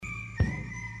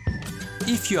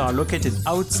if you are located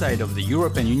outside of the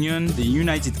European Union, the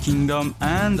United Kingdom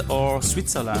and or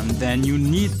Switzerland, then you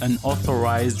need an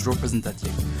authorized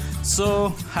representative.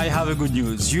 So I have a good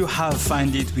news, you have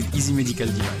found it with Easy Medical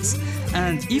Device.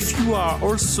 And if you are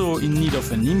also in need of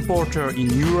an importer in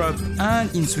Europe and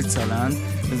in Switzerland,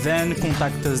 then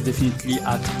contact us definitely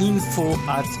at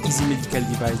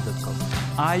info@easymedicaldevice.com.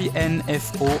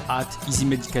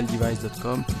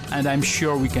 info@easymedicaldevice.com, and I'm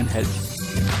sure we can help you.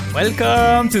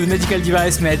 Welcome to the Medical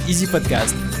Device Made Easy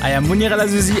podcast. I am Munir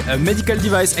Al-Azouzi, a medical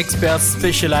device expert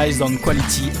specialized on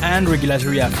quality and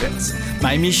regulatory affairs.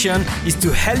 My mission is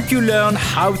to help you learn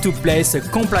how to place a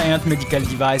compliant medical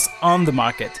device on the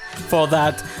market. For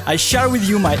that, I share with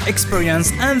you my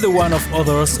experience and the one of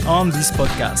others on this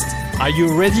podcast. Are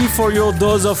you ready for your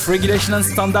dose of regulation and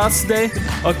standards today?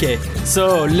 Okay,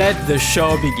 so let the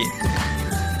show begin.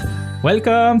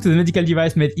 Welcome to the Medical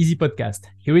Device Made Easy podcast.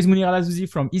 Here is Munir Al-Azouzi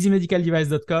from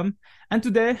easymedicaldevice.com. And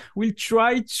today we'll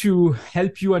try to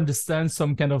help you understand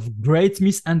some kind of great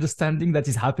misunderstanding that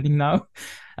is happening now.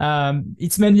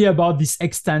 It's mainly about this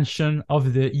extension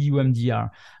of the EU MDR.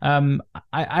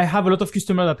 I have a lot of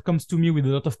customers that comes to me with a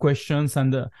lot of questions,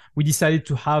 and we decided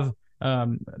to have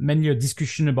mainly a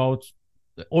discussion about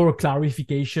or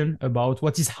clarification about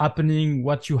what is happening,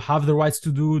 what you have the rights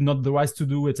to do, not the rights to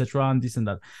do, etc., and this and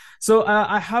that. So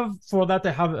I have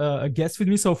a guest with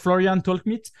me, so Florian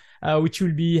Tolkmit, which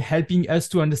will be helping us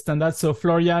to understand that. So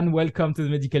Florian, welcome to the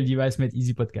Medical Device Made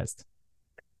Easy podcast.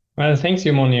 Well, thanks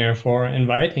you, Monir, for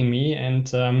inviting me. And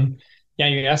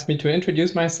you asked me to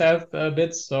introduce myself a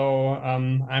bit. So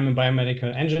I'm a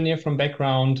biomedical engineer from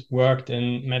background, worked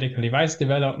in medical device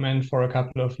development for a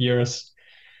couple of years.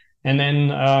 And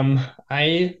then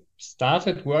I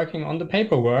started working on the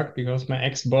paperwork because my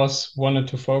ex-boss wanted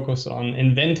to focus on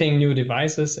inventing new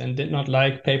devices and did not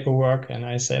like paperwork. And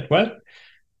I said, well,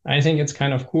 I think it's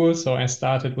kind of cool. So I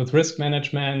started with risk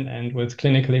management and with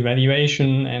clinical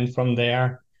evaluation. And from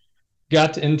there,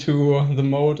 got into the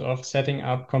mode of setting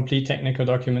up complete technical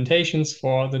documentations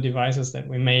for the devices that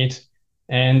we made,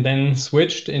 and then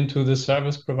switched into the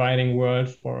service providing world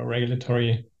for a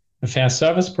regulatory affairs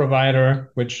service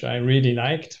provider, which I really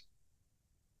liked.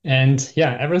 And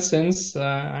ever since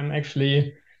I'm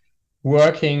actually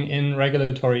working in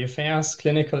regulatory affairs,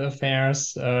 clinical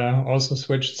affairs, also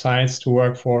switched sides to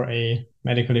work for a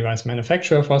medical device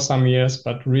manufacturer for some years,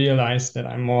 but realized that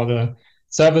I'm more the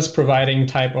service providing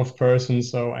type of person.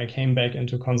 So I came back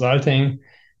into consulting.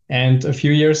 And a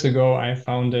few years ago, I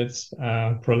founded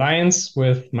ProLiance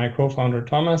with my co-founder,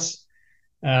 Thomas.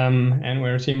 And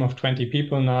we're a team of 20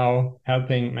 people now,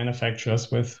 helping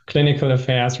manufacturers with clinical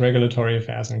affairs, regulatory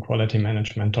affairs, and quality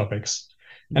management topics.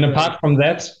 And apart from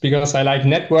that, because I like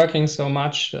networking so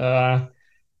much,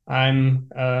 I'm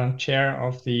chair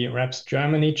of the REPS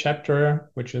Germany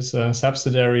chapter, which is a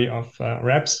subsidiary of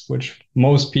REPS, which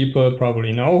most people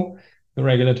probably know, the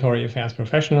Regulatory Affairs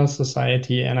Professionals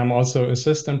Society. And I'm also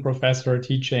assistant professor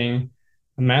teaching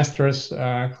a master's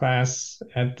class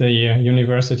at the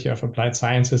University of Applied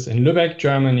Sciences in Lübeck,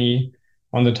 Germany,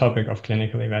 on the topic of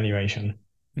clinical evaluation.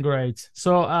 Great.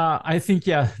 So I think,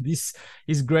 this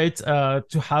is great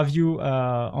to have you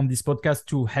on this podcast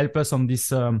to help us on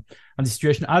this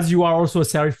situation. As you are also a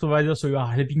service provider, so you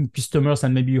are helping customers,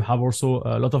 and maybe you have also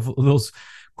a lot of those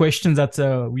questions that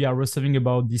we are receiving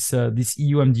about this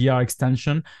EU MDR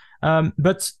extension.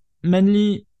 But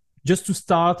mainly, just to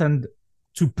start and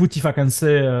to put, if I can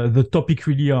say, the topic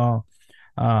really in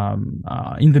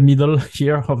the middle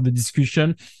here of the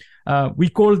discussion, we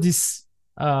call this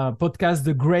podcast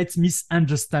the great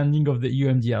misunderstanding of the EU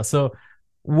MDR. So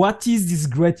what is this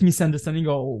great misunderstanding,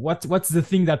 or what's the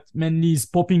thing that mainly is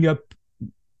popping up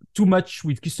too much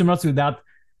with customers so that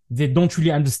they don't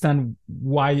really understand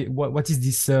what is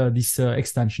this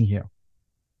extension here?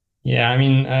 Yeah, I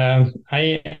mean, I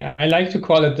like to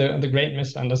call it the great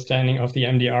misunderstanding of the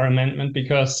MDR amendment,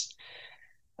 because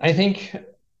I think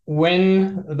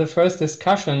when the first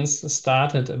discussions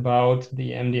started about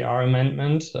the MDR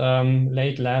amendment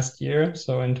late last year,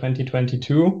 so in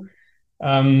 2022,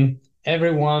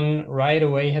 everyone right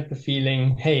away had the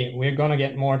feeling, hey, we're going to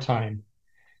get more time.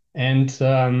 And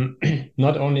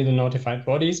not only the notified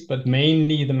bodies, but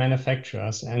mainly the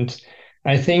manufacturers. And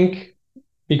I think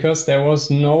because there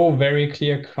was no very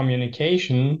clear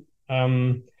communication,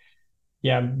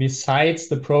 besides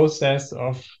the process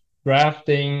of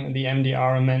drafting the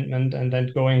MDR amendment and then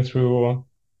going through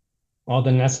all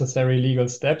the necessary legal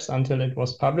steps until it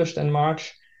was published in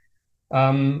March,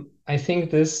 I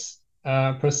think this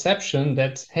perception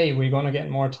that, hey, we're going to get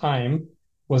more time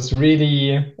was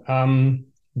really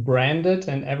branded,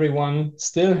 and everyone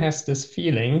still has this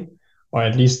feeling or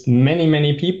at least many,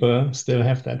 many people still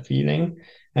have that feeling.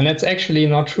 And that's actually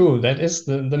not true. That is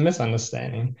the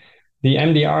misunderstanding. The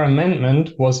MDR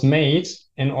amendment was made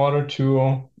in order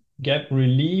to get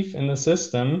relief in the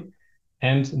system,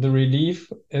 and the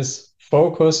relief is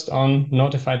focused on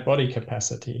notified body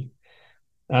capacity.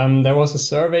 There was a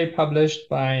survey published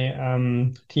by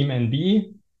Team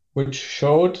NB, which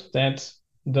showed that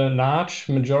the large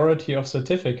majority of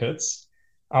certificates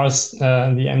are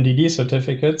the MDD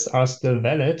certificates are still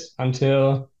valid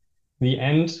until the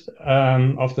end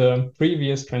of the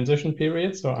previous transition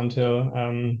period, so until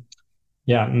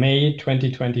May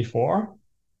 2024.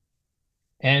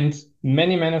 And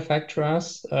many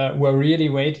manufacturers were really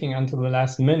waiting until the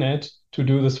last minute to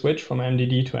do the switch from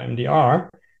MDD to MDR.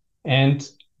 And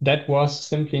that was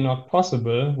simply not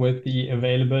possible with the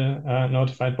available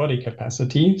notified body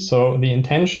capacity. So the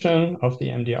intention of the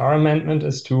MDR amendment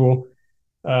is to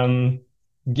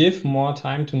give more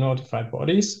time to notified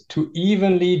bodies to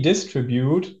evenly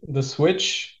distribute the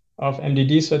switch of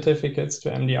MDD certificates to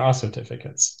MDR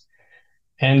certificates.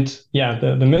 And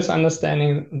the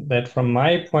misunderstanding that from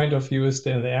my point of view is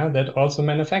still there, that also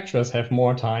manufacturers have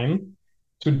more time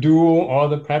to do all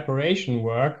the preparation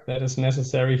work that is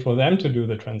necessary for them to do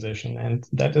the transition. And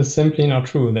that is simply not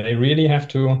true. They really have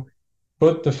to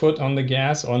put the foot on the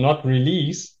gas or not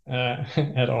release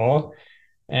at all,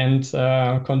 and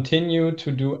continue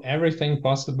to do everything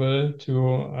possible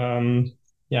to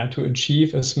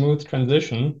achieve a smooth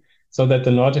transition, so that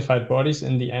the notified bodies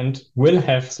in the end will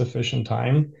have sufficient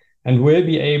time and will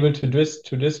be able to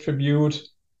distribute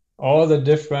all the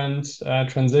different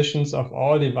transitions of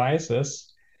all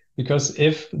devices. Because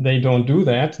if they don't do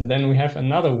that, then we have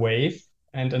another wave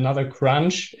and another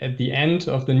crunch at the end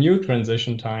of the new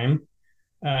transition time,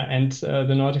 and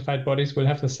the notified bodies will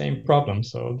have the same problem.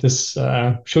 So this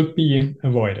should be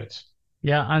avoided.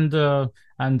 Yeah,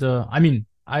 and I mean,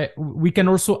 we can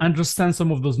also understand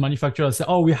some of those manufacturers say,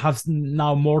 oh, we have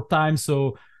now more time,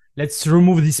 so let's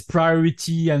remove this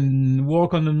priority and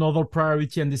work on another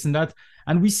priority and this and that.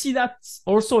 And we see that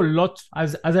also a lot,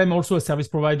 as I'm also a service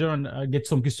provider and get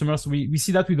some customers, we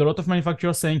see that with a lot of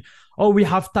manufacturers saying, oh, we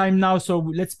have time now, so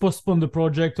let's postpone the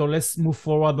project, or let's move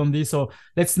forward on this, or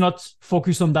let's not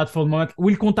focus on that for the moment.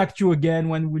 We'll contact you again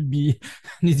when we'll be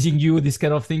needing you, this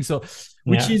kind of thing. So,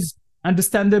 which is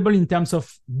understandable in terms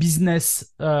of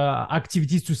business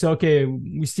activities to say, okay,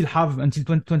 we still have until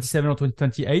 2027 or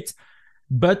 2028.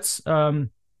 But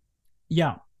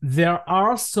there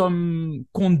are some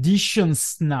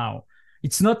conditions now.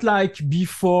 It's not like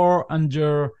before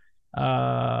under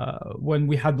when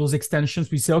we had those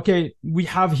extensions, we say, okay,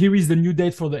 here is the new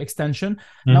date for the extension.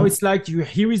 Mm-hmm. Now it's like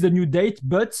here is the new date,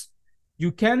 but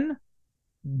you can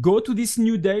go to this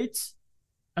new date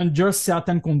under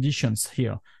certain conditions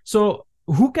here. So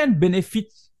who can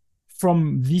benefit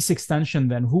from this extension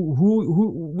then?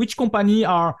 Which company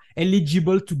are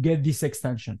eligible to get this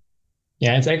extension?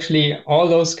 Yeah, it's actually all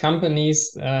those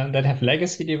companies that have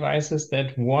legacy devices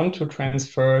that want to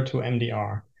transfer to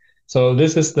MDR. So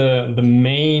this is the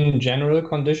main general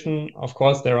condition. Of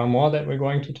course, there are more that we're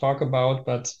going to talk about,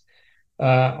 but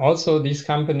also these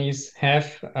companies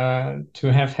have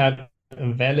to have had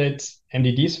a valid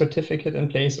MDD certificate in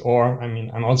place, or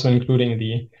I'm also including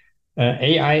the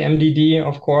AI MDD,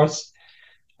 of course.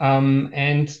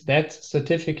 And that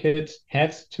certificate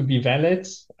had to be valid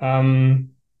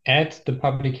at the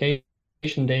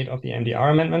publication date of the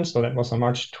MDR amendment. So that was on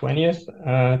March 20th,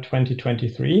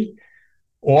 2023.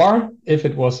 Or if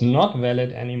it was not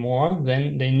valid anymore,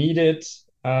 then they needed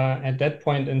at that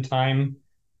point in time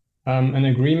an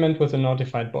agreement with a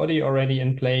notified body already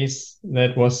in place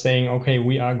that was saying, okay,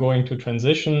 we are going to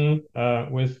transition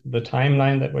with the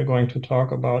timeline that we're going to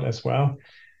talk about as well.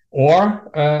 Or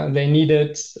they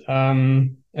needed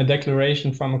a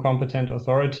declaration from a competent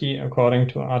authority according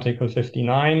to Article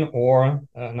 59 or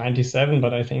 97,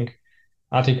 but I think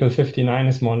Article 59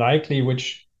 is more likely,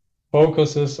 which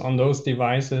focuses on those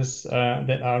devices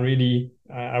that are really,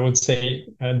 I would say,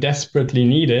 desperately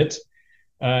needed.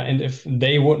 And if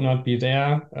they would not be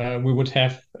there, we would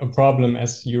have a problem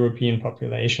as European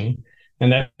population.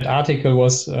 And that article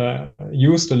was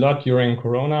used a lot during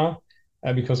Corona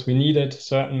because we needed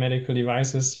certain medical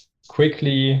devices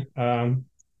quickly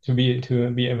to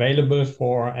be available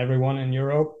for everyone in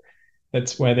Europe.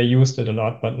 That's where they used it a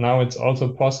lot. But now it's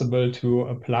also possible to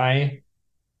apply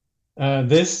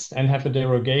this and have a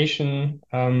derogation,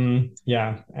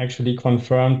 actually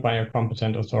confirmed by a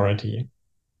competent authority.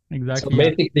 Exactly. So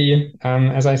basically,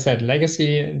 as I said,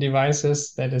 legacy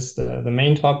devices, that is the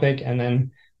main topic, and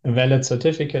then a valid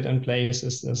certificate in place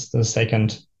is the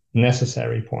second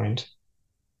necessary point.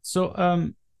 So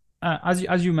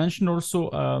as you mentioned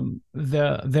also,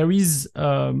 there is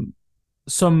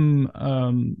some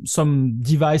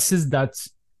devices that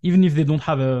even if they don't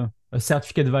have a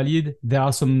certificate valid, there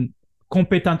are some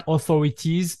competent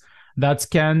authorities that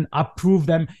can approve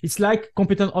them. It's like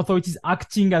competent authorities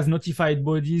acting as notified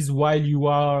bodies while you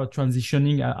are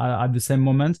transitioning at the same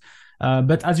moment.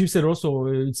 But as you said also,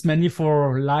 it's mainly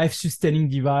for life-sustaining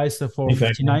device for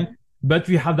Exactly. 59. But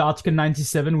we have the Article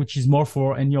 97, which is more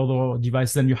for any other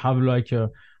devices, and you have like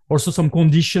also some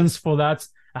conditions for that.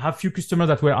 I have few customers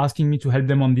that were asking me to help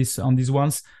them on these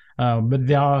ones, but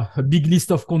there are a big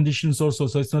list of conditions also,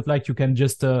 so it's not like you can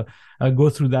just go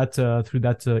through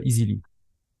that easily.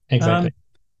 Exactly.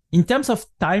 In terms of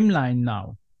timeline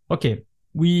now, okay,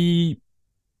 the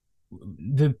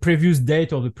previous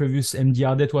date or the previous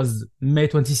MDR date was May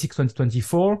 26,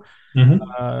 2024.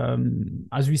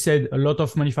 As we said, a lot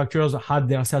of manufacturers had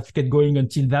their certificate going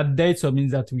until that date. So it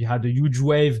means that we had a huge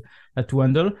wave to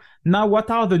handle. Now, what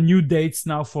are the new dates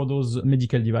now for those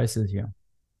medical devices here?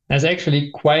 There's actually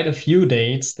quite a few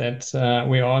dates that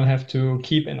we all have to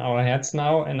keep in our heads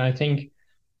now. And I think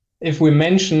if we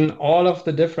mention all of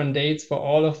the different dates for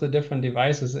all of the different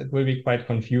devices, it will be quite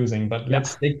confusing, but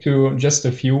let's stick to just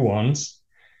a few ones.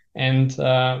 And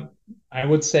I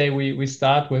would say we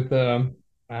start with the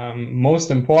most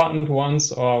important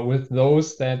ones, or with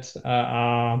those that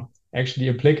are actually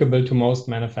applicable to most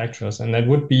manufacturers. And that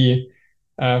would be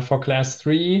for class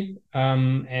 3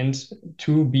 and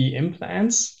 2B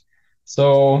implants.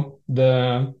 So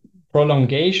the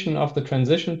prolongation of the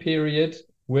transition period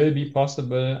will be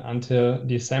possible until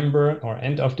December or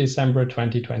end of December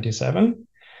 2027.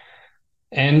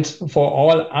 And for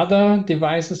all other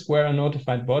devices where a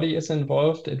notified body is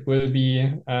involved, it will be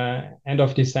end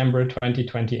of December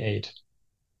 2028.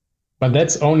 But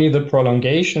that's only the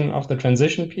prolongation of the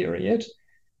transition period.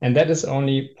 And that is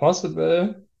only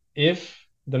possible if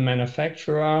the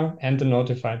manufacturer and the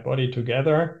notified body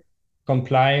together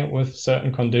comply with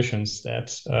certain conditions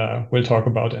that we'll talk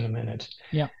about in a minute.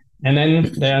 Yeah. And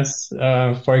then there's,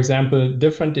 for example,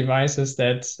 different devices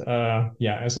that,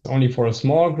 is only for a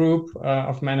small group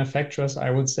of manufacturers,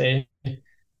 I would say.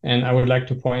 And I would like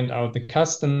to point out the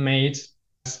custom-made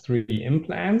 3D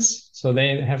implants. So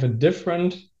they have a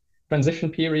different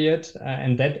transition period,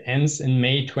 and that ends in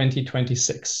May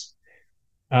 2026.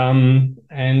 And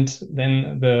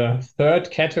then the third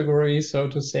category, so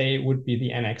to say, would be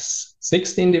the Annex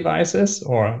 16 devices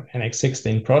or Annex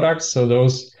 16 products. So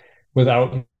those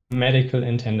without medical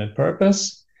intended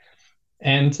purpose.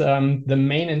 And the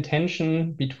main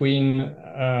intention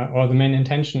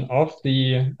of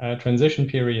the transition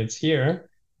periods here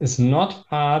is not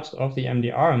part of the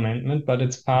MDR amendment, but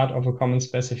it's part of a common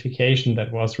specification that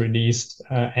was released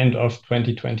end of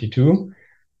 2022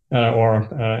 or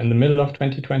in the middle of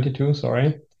 2022,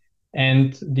 sorry.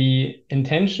 And the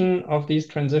intention of these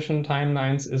transition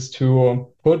timelines is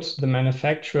to put the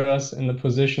manufacturers in the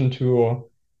position to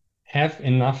have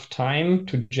enough time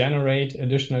to generate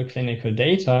additional clinical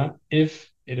data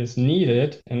if it is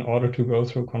needed in order to go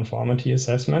through conformity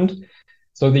assessment.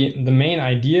 So the main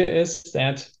idea is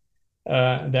that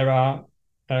there are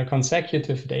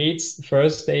consecutive dates. The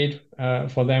first date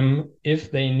for them,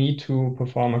 if they need to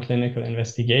perform a clinical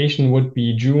investigation, would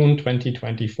be June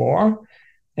 2024.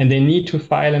 And they need to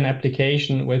file an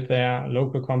application with their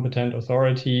local competent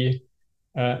authority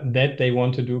that they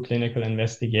want to do clinical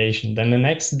investigation. Then the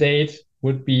next date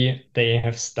would be they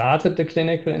have started the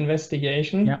clinical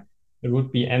investigation. Yeah. It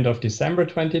would be end of December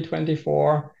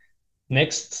 2024.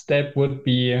 Next step would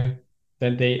be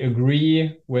that they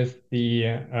agree with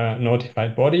the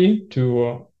notified body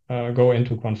to go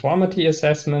into conformity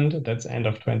assessment. That's end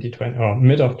of 2020 or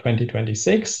mid of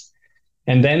 2026.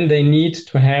 And then they need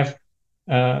to have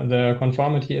the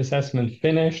conformity assessment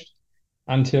finished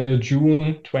until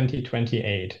June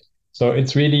 2028. So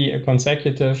it's really a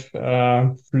consecutive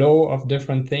flow of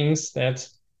different things that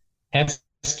has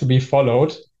to be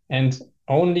followed. And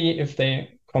only if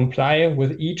they comply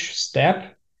with each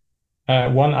step,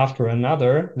 one after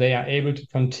another, they are able to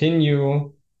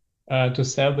continue to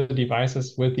sell the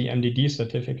devices with the MDD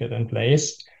certificate in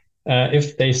place.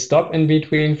 If they stop in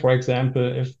between, for example,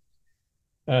 if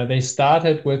they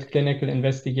started with clinical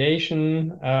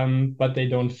investigation, but they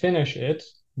don't finish it,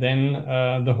 then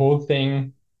the whole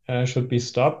thing should be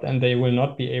stopped and they will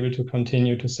not be able to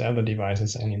continue to sell the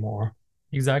devices anymore.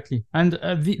 Exactly. And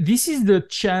this is the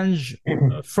change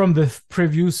from the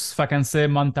previous, if I can say,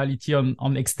 mentality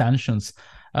on extensions.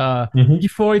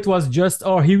 Before it was just,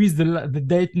 here is the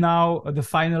date now, the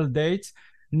final date.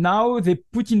 Now they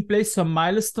put in place some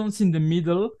milestones in the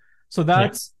middle so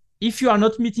that if you are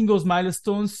not meeting those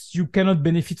milestones, you cannot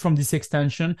benefit from this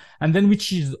extension, and then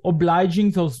which is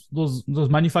obliging those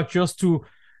manufacturers to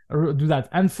do that.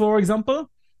 And for example,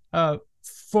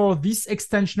 for this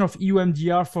extension of EU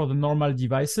MDR for the normal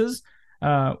devices,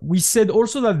 we said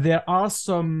also that there are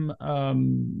some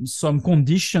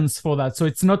conditions for that. So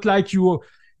it's not like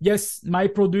yes, my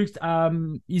product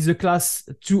is a class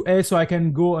 2A, so I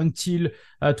can go until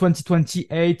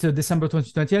 2028, December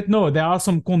 2028. No, there are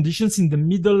some conditions in the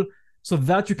middle so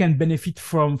that you can benefit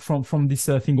from this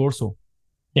thing also.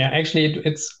 Yeah, actually,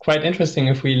 it's quite interesting.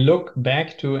 If we look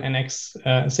back to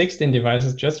NX16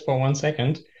 devices just for 1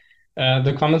 second,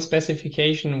 the common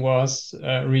specification was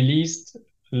released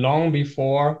long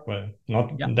before, well,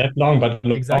 not that long, but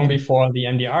long before the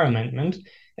MDR amendment.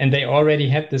 And they already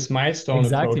had this milestone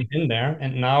approach in there.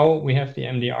 And now we have the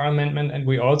MDR amendment, and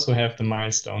we also have the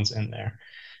milestones in there.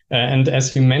 And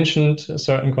as you mentioned,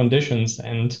 certain conditions,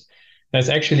 and there's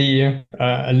actually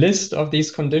a list of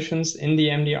these conditions in the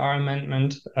MDR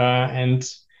amendment. And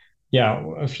yeah,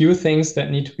 a few things that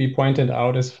need to be pointed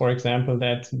out is, for example,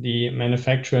 that the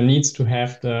manufacturer needs to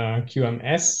have the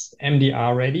QMS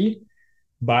MDR ready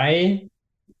by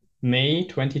May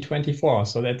 2024.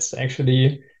 So that's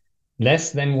actually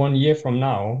less than 1 year from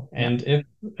now. And if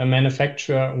a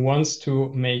manufacturer wants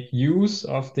to make use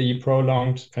of the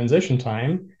prolonged transition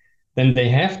time, then they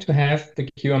have to have the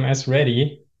QMS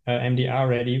ready, MDR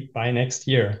ready by next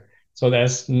year. So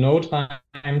there's no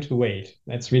time to wait.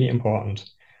 That's really important.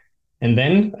 And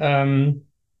then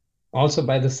also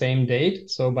by the same date,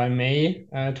 so by May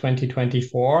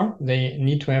 2024, they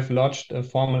need to have lodged a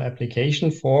formal application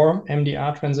for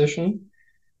MDR transition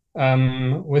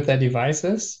with their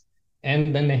devices.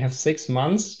 And then they have 6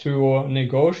 months to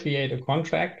negotiate a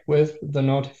contract with the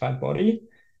notified body.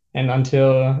 And until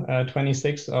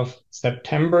 26th of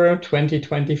September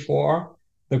 2024,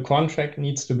 the contract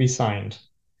needs to be signed.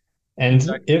 And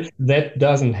if that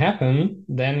doesn't happen,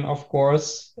 then of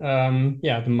course,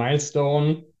 the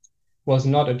milestone was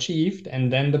not achieved,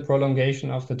 and then the prolongation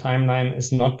of the timeline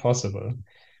is not possible.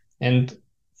 And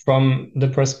from the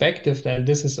perspective that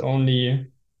this is only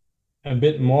a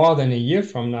bit more than a year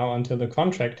from now until the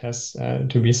contract has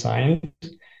to be signed,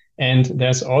 and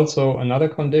there's also another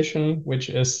condition, which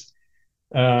is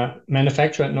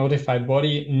manufacturer and notified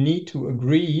body need to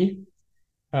agree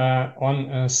on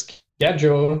a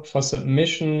schedule for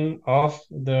submission of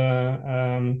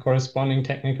the corresponding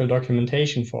technical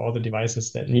documentation for all the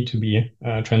devices that need to be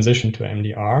transitioned to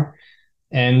MDR.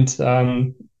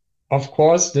 And of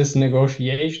course, this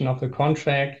negotiation of the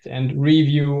contract and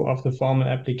review of the formal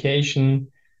application,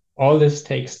 all this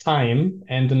takes time,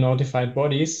 and the notified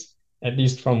bodies, at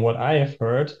least from what I have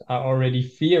heard, are already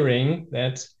fearing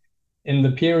that in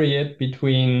the period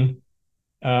between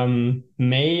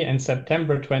May and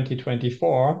September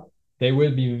 2024, they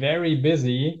will be very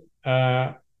busy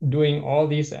doing all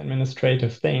these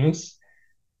administrative things,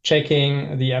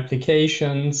 checking the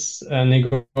applications,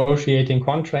 negotiating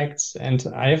contracts. And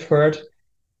I've heard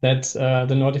that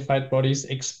the notified bodies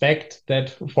expect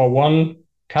that for one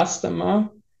customer,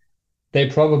 they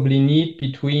probably need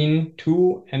between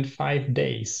 2 and 5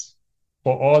 days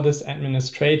for all this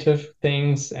administrative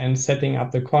things and setting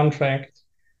up the contract.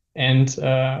 And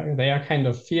they are kind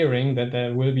of fearing that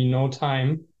there will be no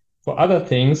time for other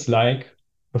things like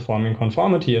performing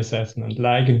conformity assessment,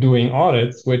 like doing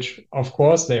audits, which of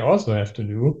course they also have to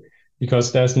do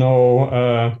because there's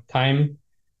no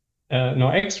no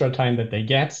extra time that they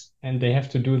get, and they have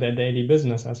to do their daily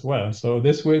business as well. So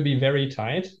this will be very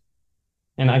tight.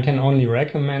 And I can only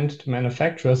recommend to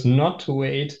manufacturers not to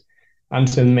wait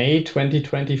until May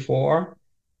 2024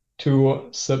 to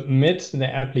submit the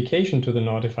application to the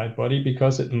notified body,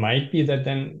 because it might be that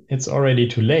then it's already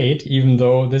too late, even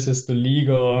though this is the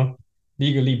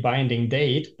legally binding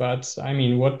date. But I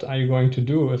mean, what are you going to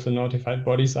do if the notified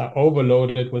bodies are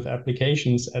overloaded with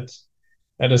applications at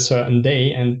a certain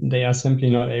day and they are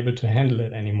simply not able to handle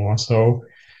it anymore? So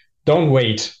don't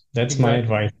wait. That's my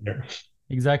advice here.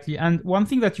 Exactly. And one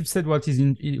thing that you've said, which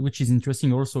is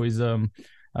interesting also, is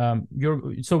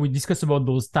so we discussed about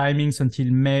those timings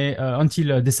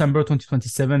until December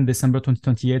 2027, December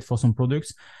 2028 for some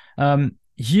products.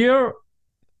 Here,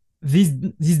 this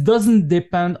doesn't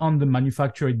depend on the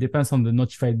manufacturer; it depends on the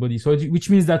notified body. So, which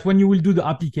means that when you will do the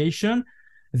application,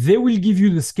 they will give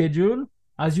you the schedule.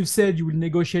 As you said, you will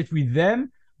negotiate with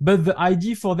them, but the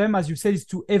idea for them, as you said, is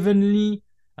to evenly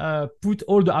put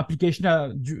all the application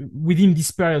within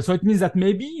this period. So it means that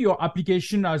maybe your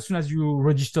application, as soon as you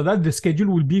register that, the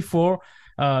schedule will be for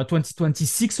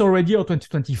 2026 already or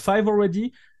 2025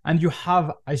 already. And you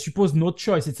have, I suppose, no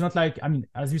choice. It's not like, I mean,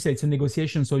 as you say, it's a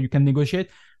negotiation, so you can negotiate.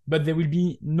 but there will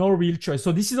be no real choice.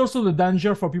 So this is also the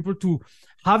danger for people to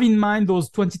have in mind those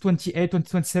 2028,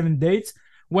 2027 dates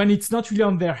when it's not really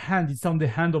on their hand, it's on the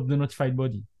hand of the notified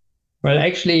body. Well,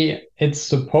 actually, it's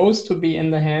supposed to be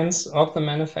in the hands of the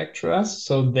manufacturers.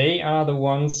 So they are the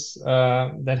ones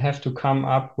that have to come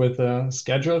up with a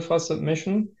schedule for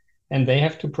submission, and they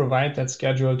have to provide that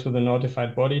schedule to the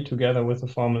notified body together with a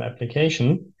formal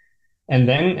application. And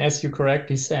then, as you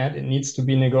correctly said, it needs to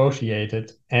be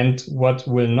negotiated. And what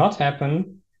will not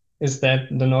happen is that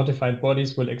the notified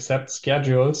bodies will accept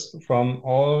schedules from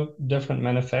all different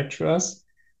manufacturers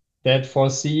that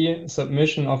foresee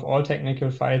submission of all technical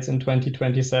files in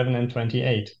 2027 and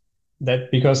 28.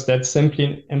 Because that's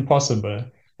simply impossible.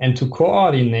 And to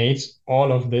coordinate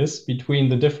all of this between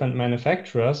the different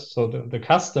manufacturers, so the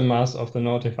customers of the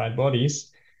notified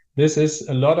bodies, this is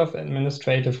a lot of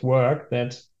administrative work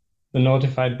that the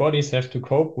notified bodies have to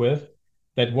cope with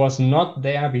that was not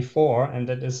there before, and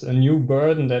that is a new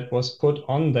burden that was put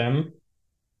on them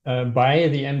by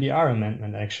the MDR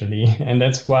amendment, actually. And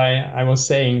that's why I was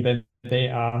saying that they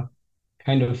are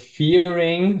kind of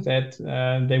fearing that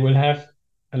they will have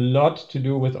a lot to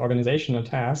do with organizational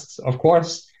tasks. Of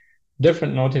course,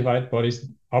 different notified bodies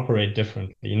operate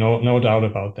differently, no doubt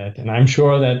about that. And I'm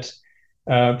sure that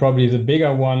probably the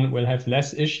bigger one will have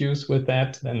less issues with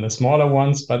that than the smaller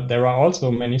ones, but there are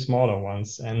also many smaller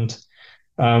ones. And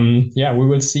we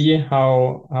will see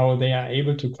how they are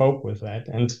able to cope with that.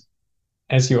 And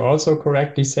as you also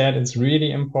correctly said, it's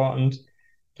really important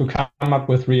to come up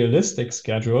with realistic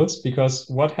schedules, because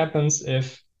what happens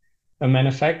if a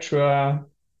manufacturer,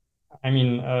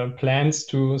 plans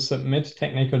to submit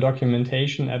technical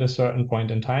documentation at a certain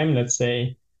point in time, let's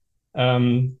say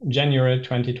January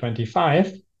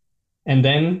 2025, and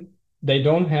then they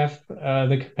don't have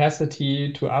the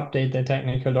capacity to update their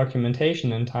technical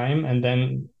documentation in time, and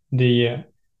then the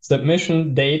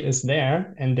submission date is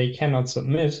there and they cannot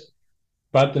submit,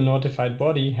 but the notified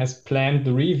body has planned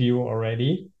the review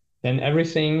already, then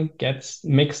everything gets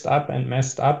mixed up and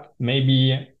messed up.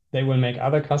 Maybe they will make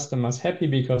other customers happy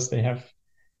because they have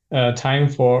time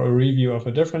for a review of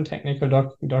a different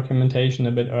technical documentation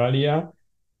a bit earlier.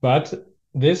 But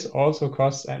this also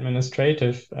costs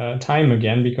administrative time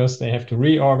again, because they have to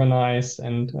reorganize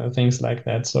and things like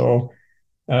that. So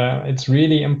it's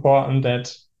really important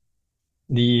that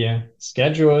the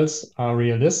schedules are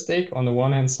realistic on the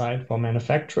one hand side for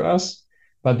manufacturers,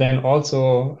 but then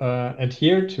also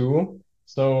adhere to,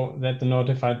 so that the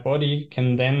notified body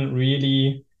can then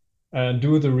really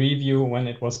do the review when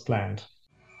it was planned.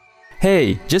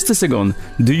 Hey, just a second.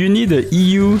 Do you need a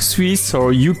EU, Swiss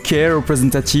or UK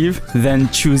representative? Then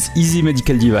choose Easy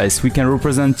Medical Device. We can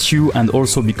represent you and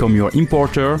also become your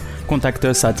importer. Contact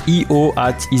us at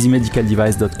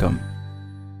eo@easymedicaldevice.com.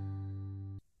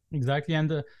 Exactly.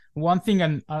 And one thing,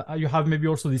 and you have maybe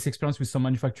also this experience with some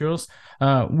manufacturers,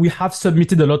 we have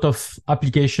submitted a lot of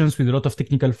applications with a lot of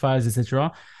technical files,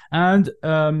 etc. And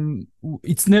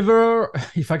it's never,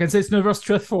 if I can say, it's never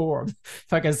straightforward.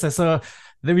 If I can say so.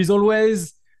 There is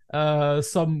always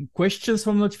some questions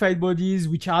from notified bodies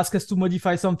which ask us to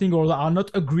modify something or are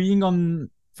not agreeing on,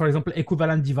 for example,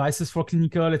 equivalent devices for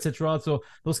clinical, etc. So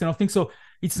those kind of things. So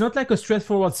it's not like a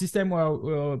straightforward system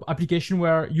where application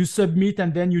where you submit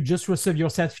and then you just receive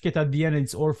your certificate at the end and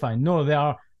it's all fine. No, there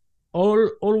are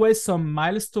always some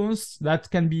milestones that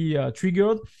can be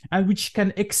triggered and which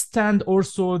can extend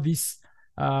also this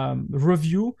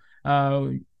review.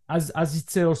 As it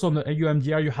said also on the EU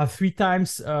MDR, you have 3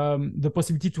 times the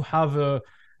possibility to have a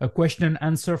question and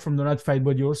answer from the notified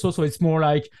body also. So it's more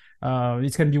like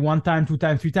it can be 1 time, 2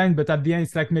 times, 3 times, but at the end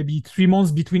it's like maybe 3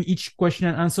 months between each question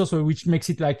and answer, so which makes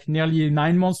it like nearly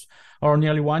 9 months or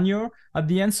nearly 1 year at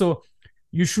the end. So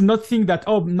you should not think that,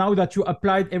 oh, now that you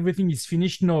applied, everything is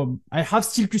finished. No, I have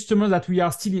still customers that we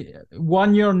are still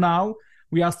 1 year now.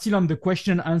 We are still on the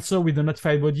question and answer with the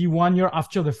notified body 1 year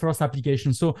after the first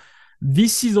application. So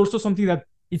this is also something that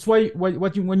it's why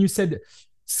when you said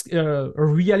a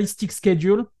realistic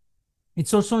schedule,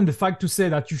 it's also in the fact to say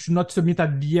that you should not submit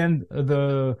at the end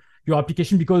your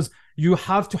application, because you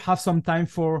have to have some time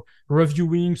for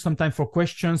reviewing, some time for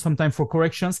questions, some time for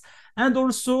corrections. And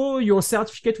also your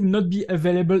certificate will not be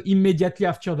available immediately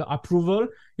after the approval.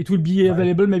 It will be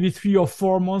available maybe 3 or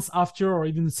 4 months after, or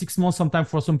even 6 months sometimes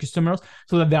for some customers,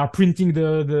 so that they are printing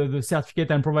the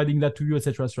certificate and providing that to you,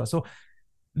 etc. So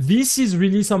this is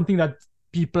really something that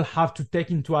people have to take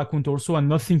into account also, and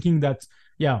not thinking that,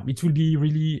 it will be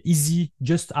really easy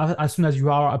just as soon as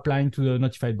you are applying to the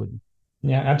notified body.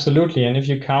 Yeah, absolutely. And if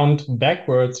you count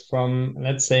backwards from,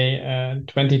 let's say,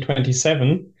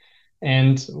 2027,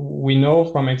 And we know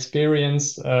from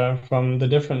experience from the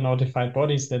different notified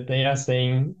bodies that they are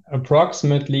saying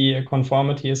approximately a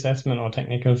conformity assessment or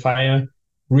technical file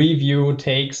review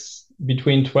takes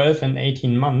between 12 and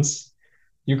 18 months.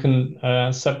 You can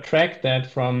subtract that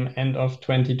from end of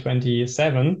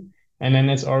 2027, and then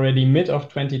it's already mid of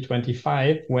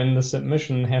 2025 when the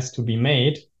submission has to be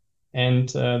made and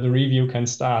the review can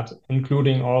start,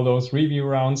 including all those review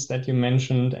rounds that you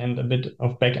mentioned and a bit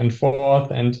of back and forth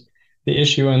and the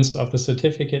issuance of the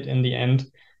certificate in the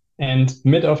end. And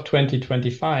mid of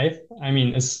 2025, I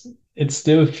mean, it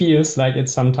still feels like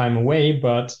it's some time away,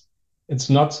 but it's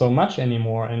not so much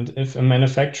anymore. And if a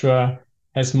manufacturer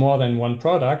has more than one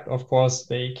product, of course,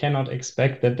 they cannot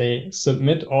expect that they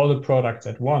submit all the products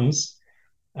at once.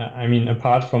 I mean,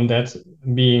 apart from that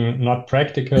being not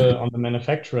practical on the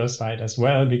manufacturer side as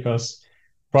well, because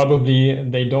probably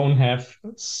they don't have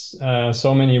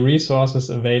so many resources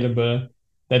available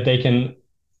that they can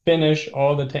finish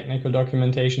all the technical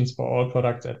documentations for all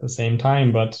products at the same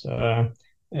time, but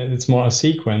it's more a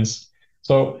sequence.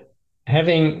 So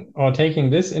having or taking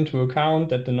this into account,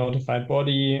 that the notified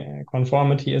body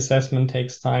conformity assessment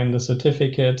takes time, the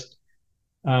certificate,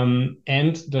 and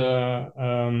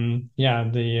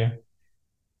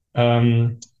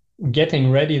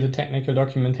getting ready the technical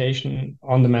documentation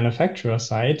on the manufacturer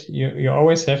side, you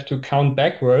always have to count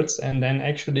backwards. And then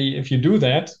actually, if you do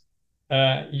that,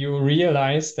 you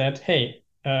realize that, hey,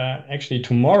 actually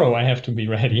tomorrow I have to be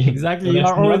ready. Exactly, So you there's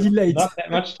are already late. not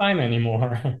that much time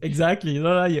anymore. Exactly.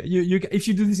 No, if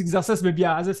you do this exercise, maybe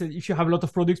as I said, if you have a lot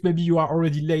of products, maybe you are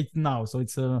already late now. So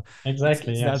it's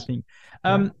Exactly, it's yes. that thing.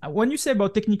 When you say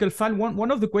about technical file,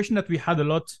 one of the questions that we had a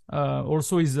lot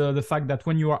also is the fact that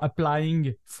when you are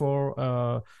applying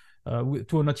for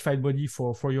to a notified body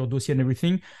for your dossier and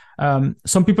everything,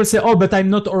 some people say, "Oh, but I'm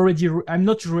not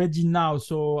ready now,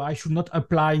 so I should not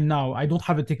apply now. I don't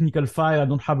have a technical file. I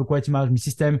don't have a quality management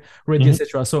system ready,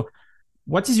 etc." So,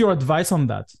 what is your advice on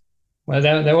that? Well,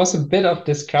 there was a bit of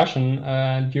discussion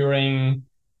during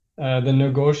the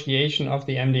negotiation of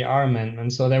the MDR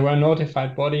amendment. So there were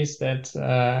notified bodies that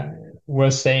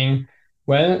were saying,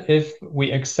 well, if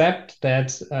we accept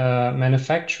that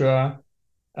manufacturer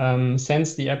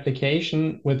sends the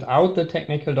application without the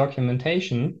technical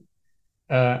documentation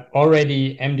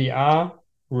already MDR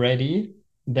ready,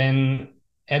 then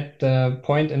at the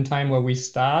point in time where we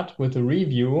start with the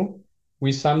review,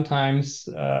 we sometimes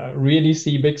really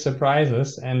see big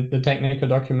surprises and the technical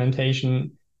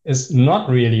documentation is not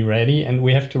really ready and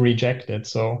we have to reject it.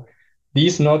 So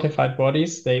these notified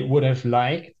bodies, they would have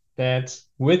liked that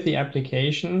with the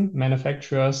application,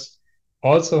 manufacturers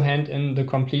also hand in the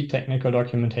complete technical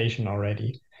documentation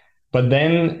already. But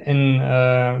then in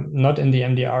not in the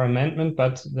MDR amendment,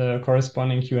 but the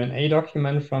corresponding Q&A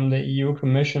document from the EU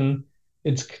Commission,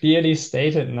 it's clearly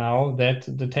stated now that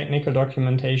the technical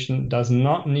documentation does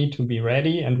not need to be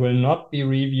ready and will not be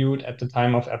reviewed at the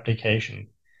time of application.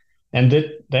 And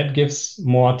that gives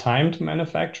more time to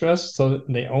manufacturers, so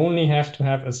they only have to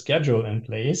have a schedule in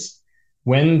place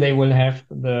when they will have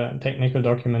the technical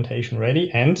documentation ready.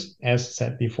 And as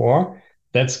said before,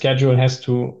 that schedule has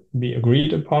to be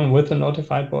agreed upon with the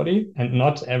notified body and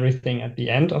not everything at the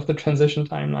end of the transition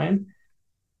timeline.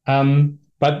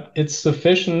 But it's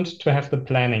sufficient to have the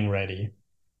planning ready.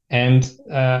 And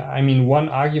I mean, one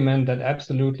argument that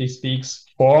absolutely speaks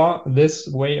for this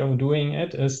way of doing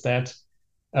it is that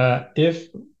if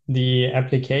the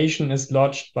application is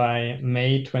lodged by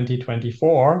May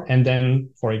 2024, and then,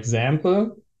 for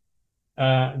example,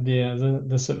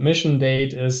 the submission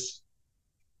date is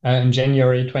in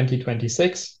January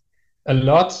 2026, a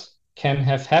lot can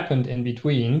have happened in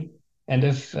between. And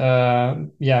if,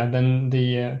 then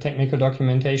the technical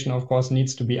documentation, of course,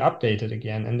 needs to be updated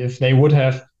again. And if they would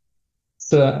have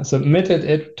submitted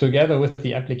it together with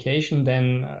the application,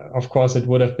 then, of course, it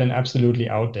would have been absolutely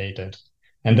outdated.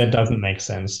 And that doesn't make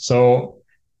sense. So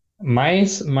my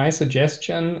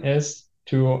suggestion is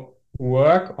to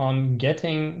work on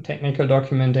getting technical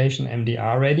documentation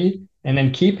MDR ready and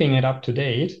then keeping it up to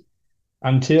date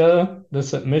until the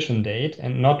submission date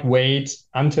and not wait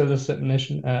until the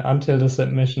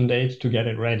submission date to get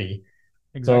it ready.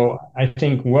 Exactly. So I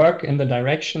think work in the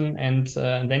direction and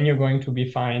then you're going to be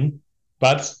fine.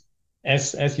 But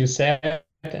as you said,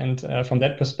 and from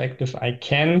that perspective, I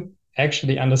can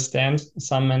actually understand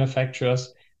some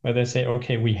manufacturers where they say,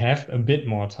 okay, we have a bit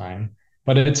more time,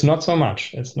 but it's not so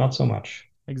much. It's not so much.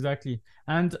 Exactly.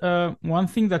 And one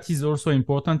thing that is also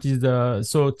important is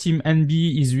so Team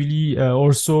NB is really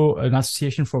also an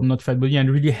association from notified body and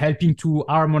really helping to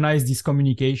harmonize this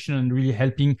communication and really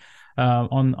helping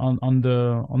on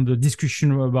the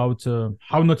discussion about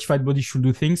how notified body should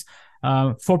do things.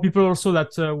 For people also that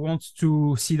want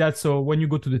to see that, so when you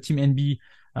go to the Team NB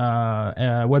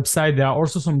website, there are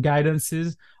also some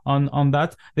guidances on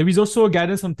that. There is also a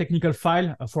guidance on technical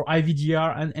file for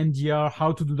IVDR and MDR,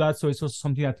 how to do that. So it's also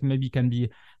something that maybe can be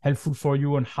helpful for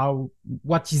you on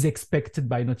what is expected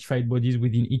by notified bodies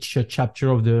within each chapter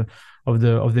of the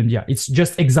MDR. It's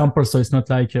just examples, so it's not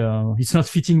like it's not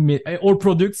fitting all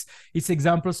products. It's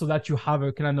examples so that you have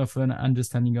a kind of an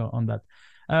understanding on that.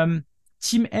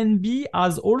 Team NB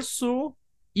has also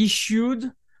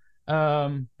issued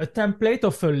a template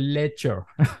of a letter.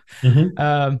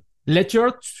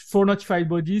 Letter for notified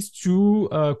bodies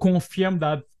to confirm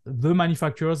that the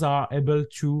manufacturers are able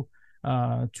to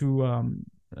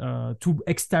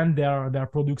extend their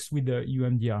products with the EU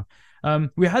MDR.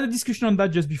 We had a discussion on that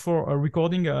just before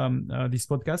recording this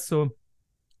podcast. So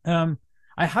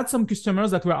I had some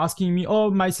customers that were asking me, "Oh,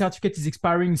 my certificate is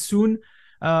expiring soon,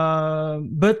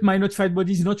 but my notified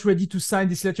body is not ready to sign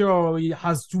this letter, or it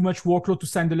has too much workload to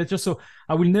sign the letter. So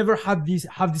I will never have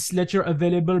this letter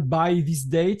available by this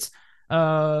date.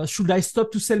 Should I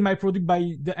stop to sell my product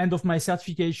by the end of my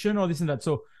certification, or this and that?"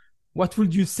 So what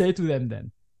would you say to them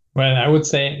then? Well, I would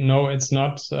say, no, it's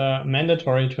not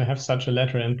mandatory to have such a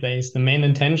letter in place. The main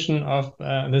intention of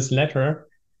this letter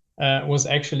was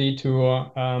actually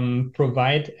to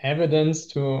provide evidence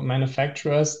to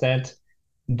manufacturers that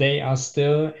they are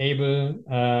still able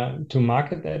to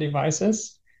market their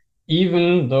devices,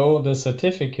 even though the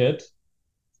certificate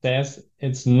says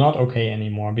it's not okay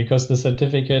anymore, because the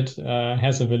certificate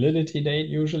has a validity date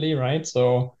usually, right?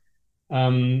 So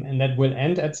and that will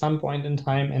end at some point in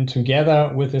time. And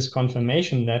together with this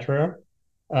confirmation letter,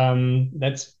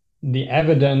 that's the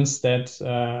evidence that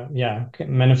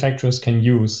manufacturers can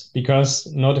use, because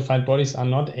notified bodies are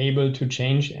not able to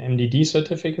change MDD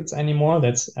certificates anymore.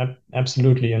 That's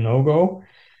absolutely a no-go.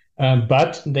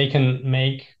 But they can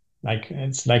make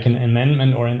it's like an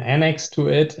amendment or an annex to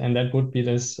it, and that would be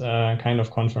this kind of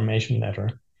confirmation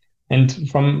letter. And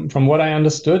from what I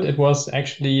understood, it was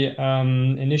actually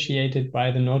initiated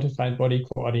by the Notified Body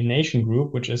Coordination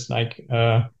Group, which is like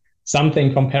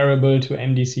something comparable to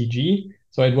MDCG.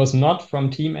 So it was not from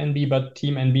Team NB, but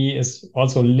Team NB is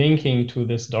also linking to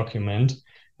this document.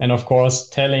 And of course,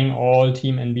 telling all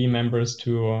Team NB members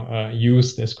to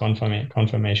use this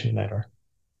confirmation letter.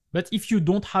 But if you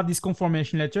don't have this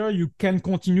confirmation letter, you can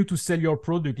continue to sell your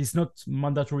product. It's not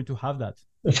mandatory to have that.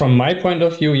 From my point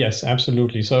of view, yes,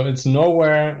 absolutely. So it's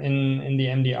nowhere in the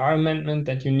MDR amendment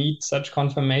that you need such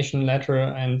confirmation letter.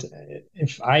 And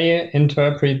if I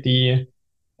interpret the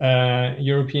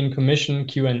European Commission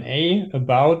Q&A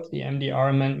about the MDR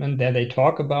amendment, there they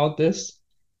talk about this,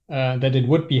 that it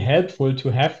would be helpful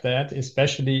to have that,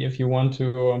 especially if you want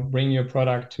to bring your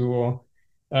product to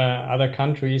other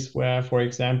countries where, for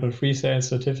example, free sale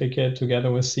certificate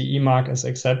together with CE mark is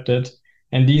accepted.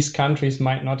 And these countries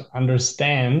might not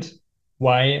understand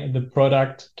why the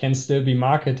product can still be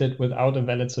marketed without a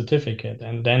valid certificate.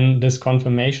 And then this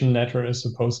confirmation letter is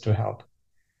supposed to help.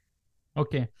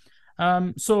 Okay.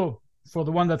 So for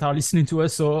the ones that are listening to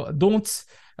us, so don't,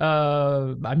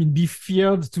 be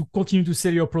feared to continue to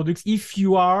sell your products. If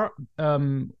you are,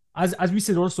 as we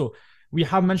said also, we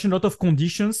have mentioned a lot of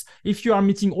conditions. If you are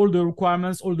meeting all the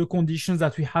requirements, all the conditions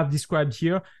that we have described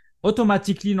here,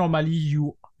 automatically, normally,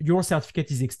 your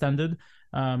certificate is extended.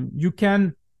 You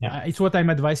can, it's what I'm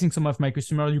advising some of my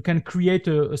customers, you can create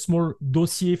a small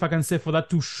dossier, if I can say, for that,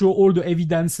 to show all the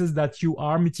evidences that you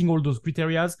are meeting all those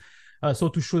criteria. So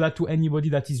to show that to anybody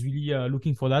that is really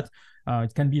looking for that.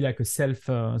 It can be like a self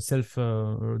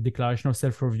declaration or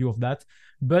self-review of that.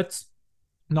 But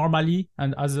normally,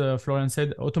 and as Florian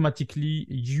said, automatically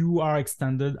you are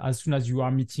extended as soon as you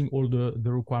are meeting all the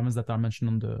requirements that are mentioned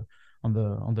on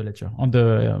the letter, on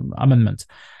the amendment.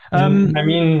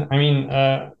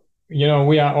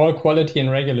 We are all quality and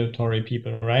regulatory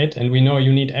people, right? And we know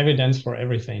you need evidence for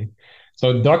everything.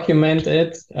 So document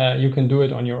it. You can do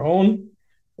it on your own,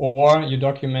 or you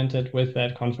document it with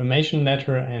that confirmation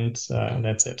letter, and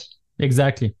that's it.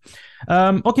 Exactly.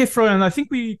 Okay, Florian, I think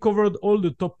we covered all the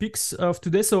topics of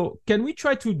today. So can we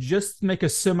try to just make a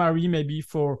summary maybe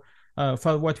for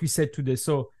what we said today?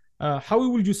 So how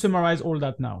would you summarize all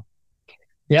that now?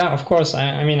 Yeah, of course.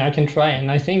 I can try.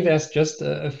 And I think there's just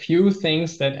a few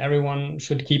things that everyone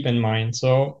should keep in mind.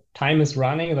 So time is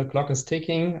running, the clock is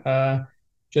ticking.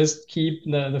 Just keep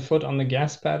the foot on the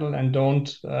gas pedal and don't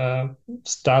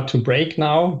start to brake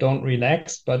now. Don't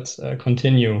relax, but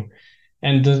continue.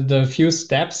 And the few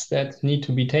steps that need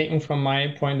to be taken from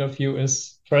my point of view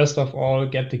is, first of all,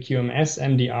 get the QMS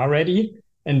MDR ready,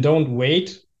 and don't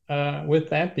wait with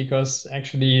that, because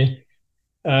actually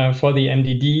For the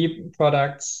MDD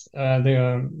products,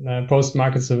 the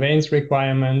post-market surveillance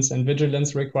requirements and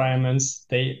vigilance requirements,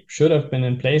 they should have been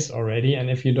in place already. And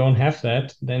if you don't have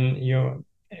that, then you're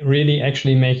really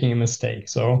actually making a mistake.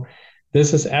 So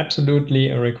this is absolutely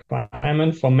a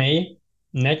requirement for May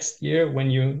next year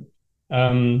when you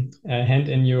hand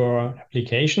in your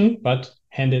application, but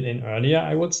hand it in earlier,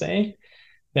 I would say.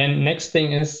 Then next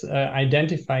thing is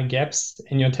identify gaps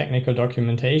in your technical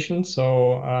documentation.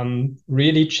 So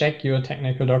really check your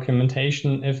technical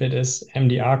documentation if it is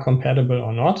MDR compatible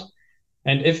or not.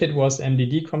 And if it was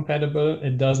MDD compatible,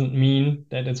 it doesn't mean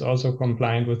that it's also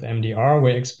compliant with MDR.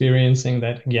 We're experiencing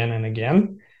that again and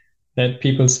again, that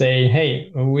people say,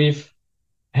 hey, we've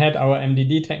had our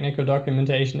MDD technical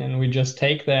documentation and we just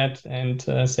take that and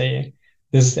say,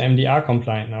 this is MDR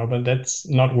compliant now, but that's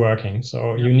not working.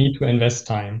 So you need to invest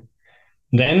time.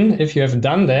 Then, if you have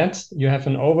done that, you have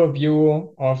an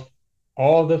overview of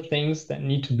all the things that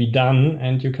need to be done,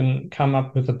 and you can come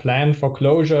up with a plan for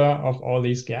closure of all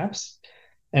these gaps.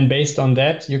 And based on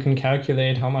that, you can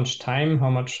calculate how much time, how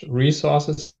much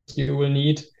resources you will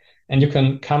need, and you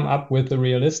can come up with a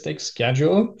realistic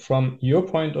schedule from your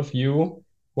point of view,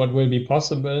 what will be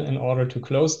possible in order to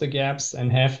close the gaps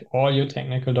and have all your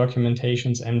technical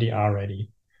documentations MDR ready.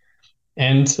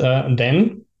 And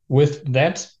then with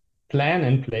that plan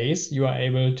in place, you are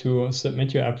able to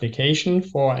submit your application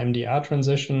for MDR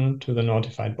transition to the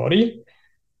notified body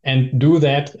and do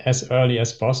that as early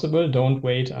as possible. Don't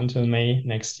wait until May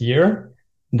next year.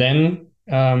 Then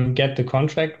get the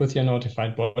contract with your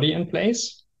notified body in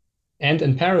place. And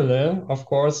in parallel, of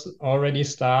course, already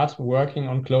start working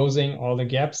on closing all the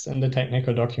gaps in the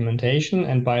technical documentation.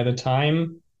 And by the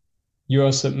time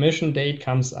your submission date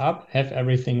comes up, have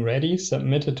everything ready,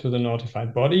 submit it to the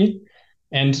notified body.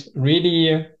 And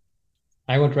really,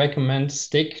 I would recommend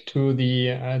stick to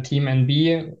the Team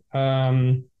NB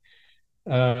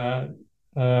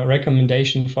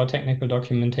recommendation for technical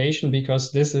documentation,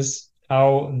 because this is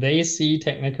how they see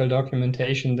technical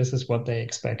documentation. This is what they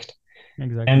expect.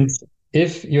 Exactly. And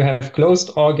if you have closed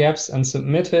all gaps and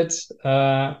submitted,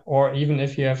 or even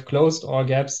if you have closed all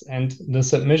gaps and the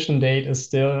submission date is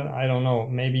still, I don't know,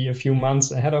 maybe a few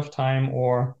months ahead of time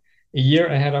or a year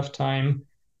ahead of time,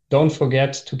 don't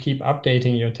forget to keep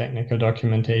updating your technical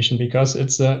documentation, because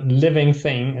it's a living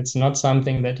thing. It's not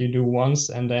something that you do once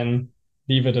and then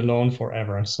leave it alone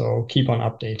forever. So keep on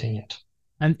updating it.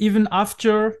 And even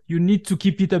after, you need to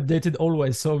keep it updated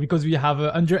always. So because we have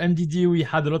under MDD, we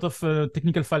had a lot of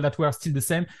technical files that were still the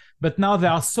same. But now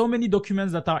there are so many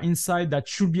documents that are inside that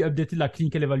should be updated, like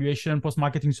clinical evaluation,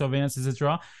 post-marketing surveillance,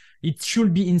 etc. It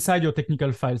should be inside your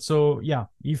technical file. So yeah,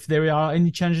 if there are any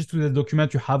changes to the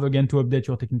document, you have again to update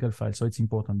your technical file. So it's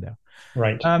important there.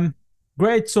 Right.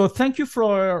 Great. So thank you,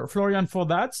 Florian, for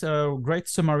that. Great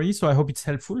summary. So I hope it's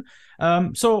helpful.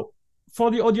 So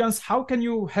for the audience, how can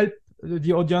you help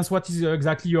the audience? What is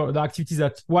exactly the activities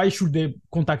why should they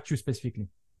contact you specifically?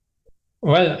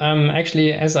 Well,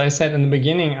 actually, as I said in the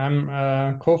beginning, I'm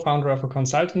a co-founder of a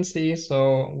consultancy.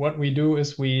 So what we do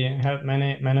is we help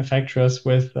many manufacturers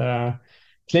with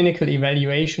clinical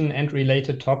evaluation and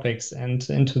related topics. And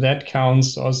into that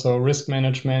counts also risk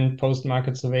management,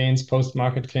 post-market surveillance,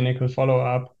 post-market clinical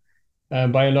follow-up,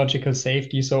 biological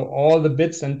safety. So all the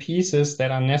bits and pieces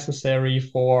that are necessary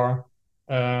for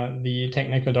the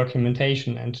technical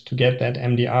documentation and to get that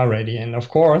MDR ready. And of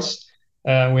course,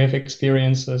 we have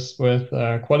experiences with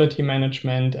quality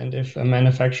management, and if a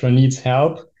manufacturer needs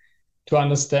help to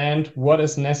understand what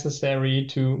is necessary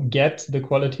to get the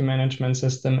quality management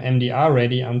system MDR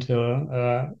ready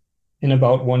until in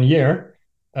about 1 year,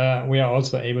 we are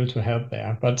also able to help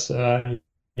there. But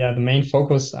yeah, the main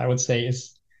focus, I would say,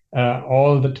 is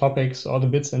all the topics, all the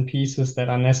bits and pieces that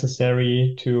are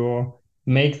necessary to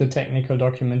make the technical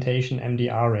documentation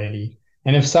MDR ready.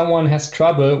 And if someone has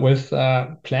trouble with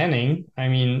planning, I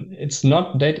mean, it's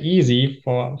not that easy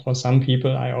for some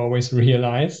people, I always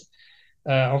realize.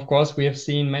 Of course, we have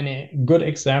seen many good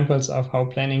examples of how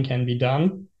planning can be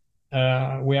done.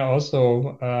 We are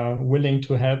also willing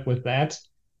to help with that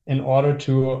in order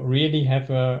to really have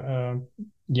a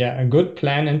good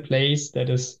plan in place that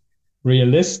is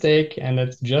realistic and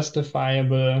that's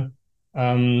justifiable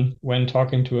when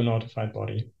talking to a notified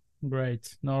body.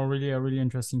 Great. No, really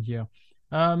interesting here.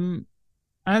 And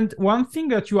one thing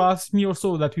that you asked me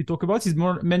also that we talk about is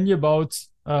mainly about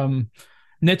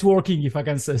networking, if I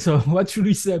can say. So what should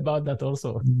we say about that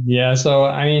also? Yeah, so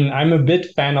I mean, I'm a big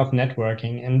fan of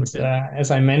networking. And as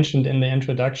I mentioned in the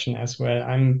introduction as well,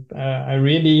 I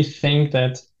really think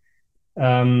that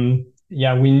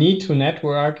we need to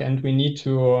network and we need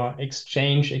to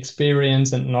exchange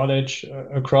experience and knowledge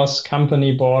across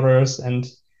company borders, and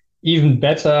even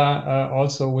better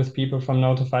also with people from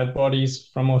notified bodies,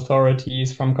 from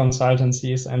authorities, from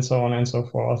consultancies, and so on and so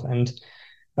forth. And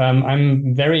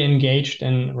I'm very engaged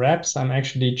in REPS. I'm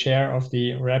actually chair of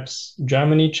the REPS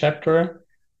Germany chapter.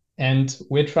 And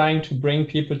we're trying to bring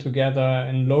people together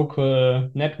in local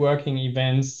networking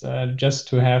events, just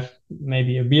to have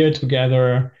maybe a beer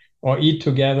together or eat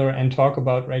together and talk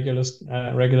about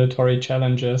regulatory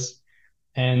challenges.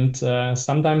 And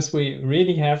sometimes we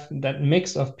really have that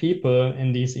mix of people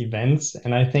in these events.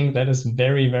 And I think that is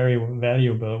very, very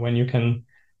valuable when you can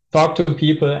talk to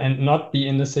people and not be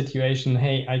in the situation,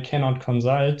 hey, I cannot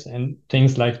consult and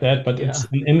things like that, but it's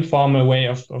an informal way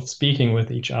of speaking with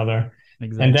each other.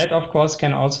 Exactly. And that, of course,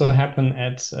 can also happen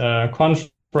at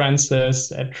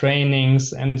conferences, at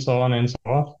trainings, and so on and so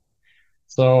forth.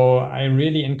 So I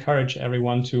really encourage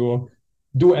everyone to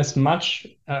do as much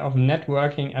of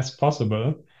networking as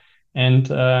possible. And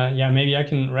maybe I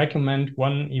can recommend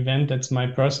one event that's my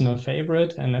personal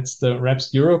favorite, and that's the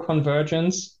REPS Euro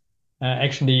Convergence.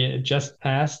 Actually, it just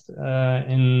passed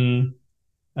in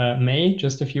May,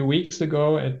 just a few weeks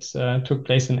ago. It took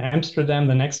place in Amsterdam.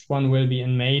 The next one will be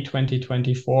in May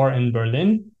 2024 in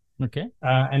Berlin. Okay.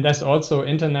 And there's also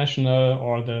international,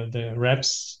 or the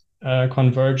REPS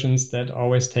convergence that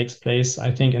always takes place, I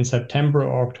think, in September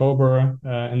or October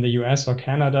in the US or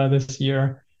Canada this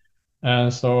year.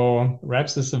 So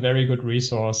REPS is a very good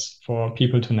resource for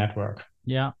people to network.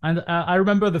 Yeah, and I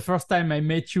remember the first time I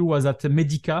met you was at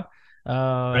Medica.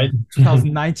 Right.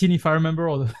 2019, if I remember,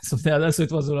 or something like that. So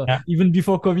it was even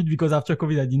before COVID, because after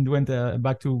COVID I didn't went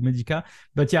back to Medica.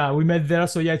 But yeah, we met there.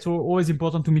 So yeah, it's always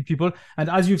important to meet people. And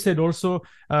as you've said, also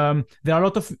there are a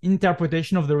lot of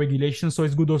interpretation of the regulations. So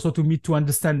it's good also to meet to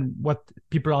understand what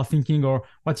people are thinking or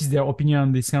what is their opinion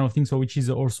on this kind of thing. So which is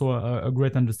also a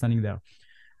great understanding there.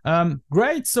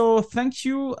 Great. So thank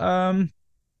you,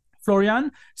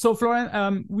 Florian. So Florian,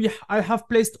 I have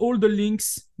placed all the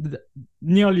links,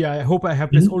 I hope I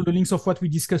have placed all the links of what we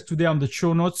discussed today on the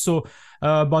show notes. So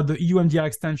about the EU MDR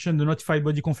extension, the notified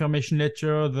body confirmation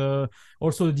letter,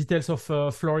 also the details of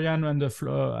Florian and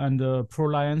the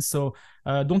ProLiance. So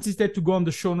don't hesitate to go on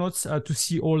the show notes to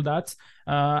see all that.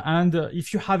 And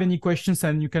if you have any questions,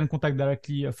 and you can contact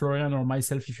directly Florian or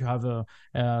myself if you have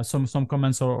some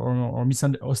comments or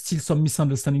still some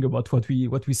misunderstanding about what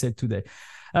we said today.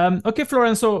 Okay,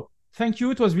 Florian, so thank you.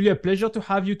 It was really a pleasure to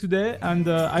have you today. And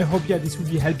I hope, this will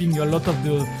be helping a lot of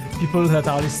the people that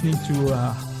are listening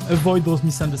to avoid those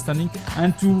misunderstandings,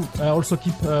 and to also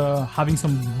keep having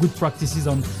some good practices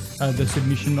on the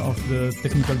submission of the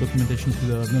technical documentation to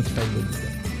the notified bodies.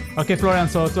 Okay, Florian,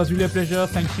 so it was really a pleasure.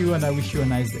 Thank you, and I wish you a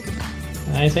nice day.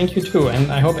 I thank you too. And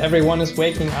I hope everyone is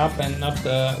waking up and not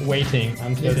waiting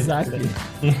until Exactly.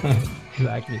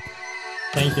 Exactly.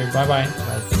 Thank you. Bye-bye.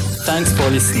 Bye. Thanks for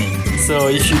listening. So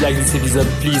if you like this episode,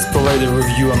 please provide a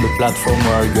review on the platform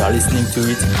where you are listening to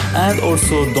it. And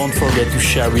also don't forget to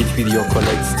share it with your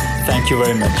colleagues. Thank you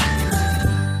very much.